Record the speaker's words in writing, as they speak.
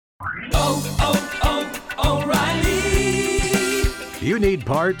O'Reilly. You need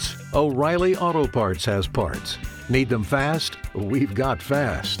parts? O'Reilly Auto Parts has parts. Need them fast? We've got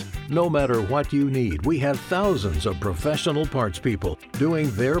fast. No matter what you need, we have thousands of professional parts people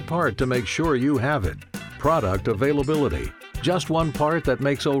doing their part to make sure you have it. Product availability. Just one part that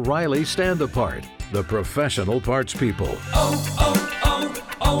makes O'Reilly stand apart. The professional parts people.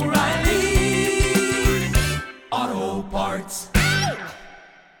 O'Reilly Auto Parts.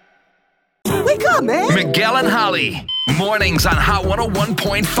 Wake up, man! Miguel and Holly. Mornings on Hot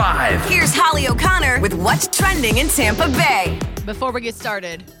 101.5. Here's Holly O'Connor with what's trending in Tampa Bay. Before we get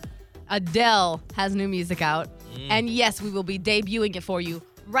started, Adele has new music out. And yes, we will be debuting it for you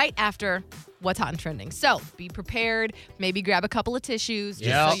right after what's hot and trending. So be prepared. Maybe grab a couple of tissues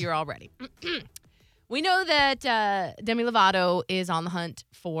just so you're all ready. We know that Demi Lovato is on the hunt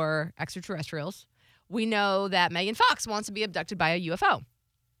for extraterrestrials. We know that Megan Fox wants to be abducted by a UFO.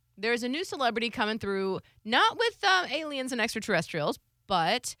 There's a new celebrity coming through, not with aliens and extraterrestrials,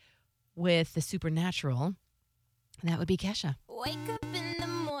 but with the supernatural. And that would be Kesha. Wake up in the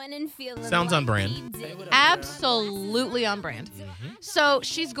morning feeling Sounds on brand. Absolutely on brand. So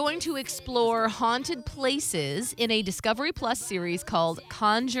she's going to explore haunted places in a Discovery Plus series called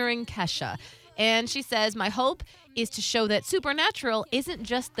Conjuring Kesha. And she says, my hope is to show that supernatural isn't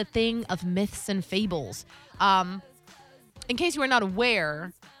just the thing of myths and fables. In case you are not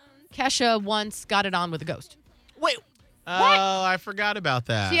aware, Kesha once got it on with a ghost. Wait. Oh, I forgot about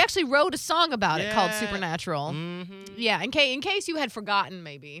that. She actually wrote a song about it called Supernatural. Mm-hmm. Yeah, in case you had forgotten,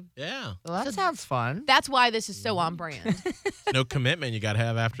 maybe. Yeah. Well, that sounds fun. That's why this is so on brand. No commitment you got to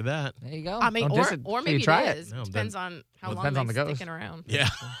have after that. There you go. I mean, or maybe it is. No, depends on how long depends on they're the ghost. sticking around. Yeah.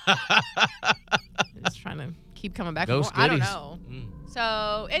 Just trying to keep coming back. Ghost I don't goodies. know.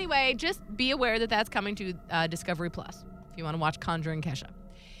 So anyway, just be aware that that's coming to Discovery Plus if you want to watch Conjuring Kesha.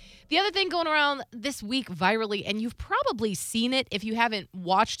 The other thing going around this week virally, and you've probably seen it. If you haven't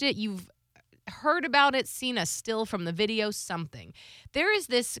watched it, you've heard about it, seen a still from the video, something. There is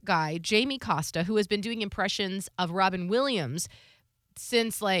this guy, Jamie Costa, who has been doing impressions of Robin Williams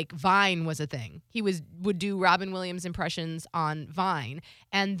since like Vine was a thing. He would do Robin Williams impressions on Vine,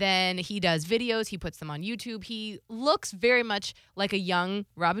 and then he does videos. He puts them on YouTube. He looks very much like a young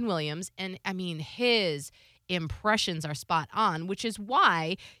Robin Williams, and I mean his impressions are spot on, which is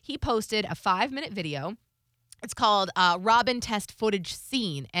why he posted a 5-minute video. It's called Robin Test Footage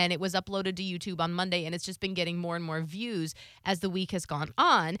Scene, and it was uploaded to YouTube on Monday, and it's just been getting more and more views as the week has gone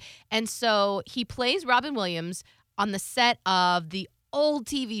on. And so he plays Robin Williams on the set of the old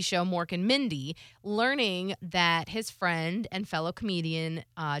TV show Mork and Mindy, learning that his friend and fellow comedian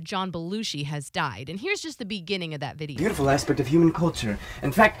John Belushi has died. And here's just the beginning of that video. Beautiful aspect of human culture.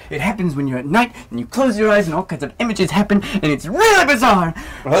 In fact, it happens when you're at night and you close your eyes and all kinds of images happen, and it's really bizarre.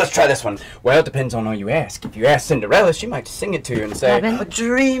 Well, let's try this one. Well, it depends on who you ask. If you ask Cinderella, she might sing it to you and say, a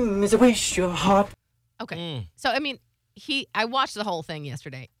dream is a wish your heart. Okay. So, I mean, I watched the whole thing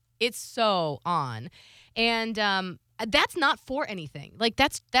yesterday. It's so on. And that's not for anything. Like,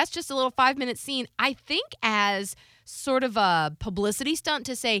 that's just a little 5-minute scene, I think, as sort of a publicity stunt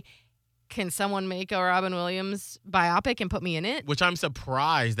to say, can someone make a Robin Williams biopic and put me in it? Which I'm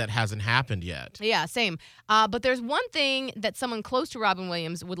surprised that hasn't happened yet. Yeah, same. But there's one thing that someone close to Robin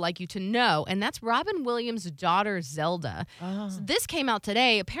Williams would like you to know, and that's Robin Williams' daughter, Zelda. So this came out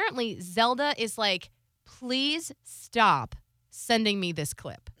today. Apparently, Zelda is like, please stop sending me this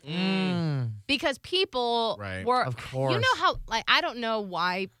clip. Because people were, of course. You know how, like, I don't know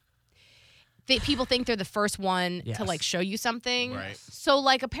why people think they're the first one to, like, show you something. Right. So,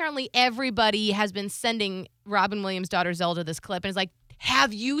 like, apparently everybody has been sending Robin Williams' daughter Zelda this clip, and it's like,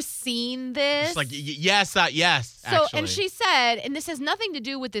 have you seen this? It's like, yes, yes, So, actually. and she said, and this has nothing to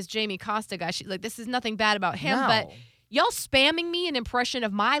do with this Jamie Costa guy. This is nothing bad about him, but y'all spamming me an impression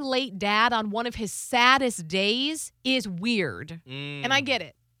of my late dad on one of his saddest days is weird. And I get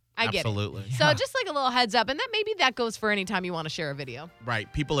it. I get it. Absolutely. So just like a little heads up, and that maybe that goes for any time you want to share a video.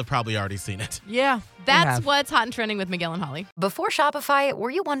 Right. People have probably already seen it. Yeah. That's what's hot and trending with Miguel and Holly. Before Shopify,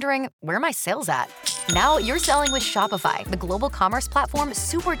 were you wondering, where are my sales at? Now you're selling with Shopify, the global commerce platform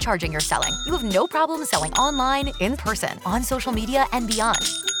supercharging your selling. You have no problem selling online, in person, on social media, and beyond.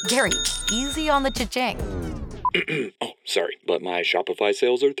 Gary, easy on the cha-ching. Oh, sorry, but my Shopify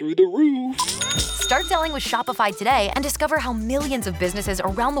sales are through the roof. Start selling with Shopify today and discover how millions of businesses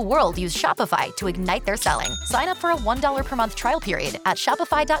around the world use Shopify to ignite their selling. Sign up for a $1 per month trial period at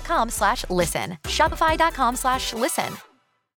shopify.com/listen. Shopify.com/listen.